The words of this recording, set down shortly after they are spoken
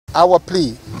Our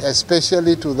plea,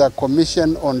 especially to the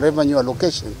Commission on Revenue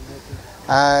Allocation,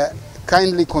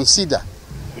 kindly consider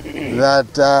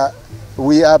that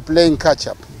we are playing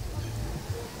catch-up.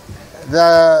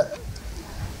 The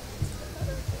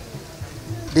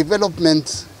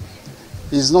development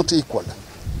is not equal,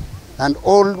 and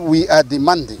all we are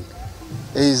demanding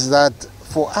is that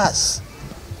for us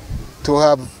to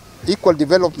have equal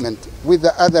development with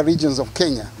the other regions of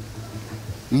Kenya,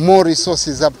 more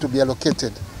resources have to be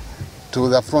allocated to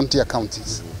the frontier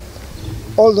counties.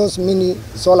 All those mini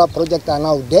solar projects are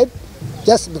now dead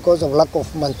just because of lack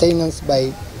of maintenance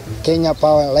by Kenya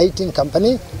Power and Lighting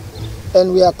Company,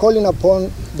 and we are calling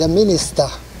upon the Minister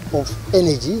of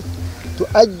Energy to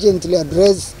urgently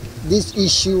address this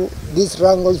issue, these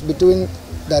wrangles between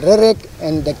the REREC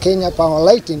and the Kenya Power and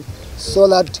Lighting, so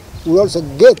that we also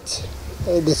get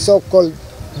the so-called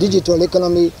digital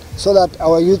economy, so that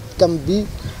our youth can be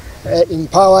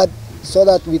empowered, so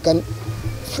that we can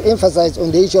emphasize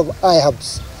on the issue of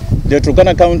iHubs. The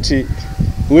Turkana County,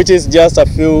 which is just a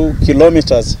few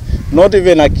kilometers, not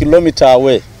even a kilometer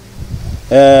away,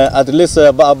 at least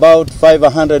about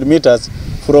 500 meters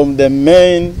from the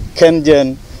main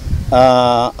Kenyan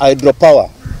hydropower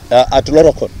at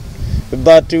Lorokon.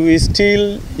 But we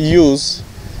still use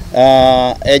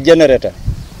a generator,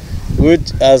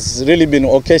 which has really been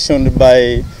occasioned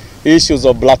by issues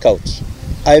of blackout.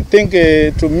 I think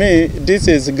to me this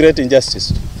is great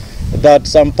injustice that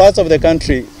some parts of the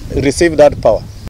country receive that power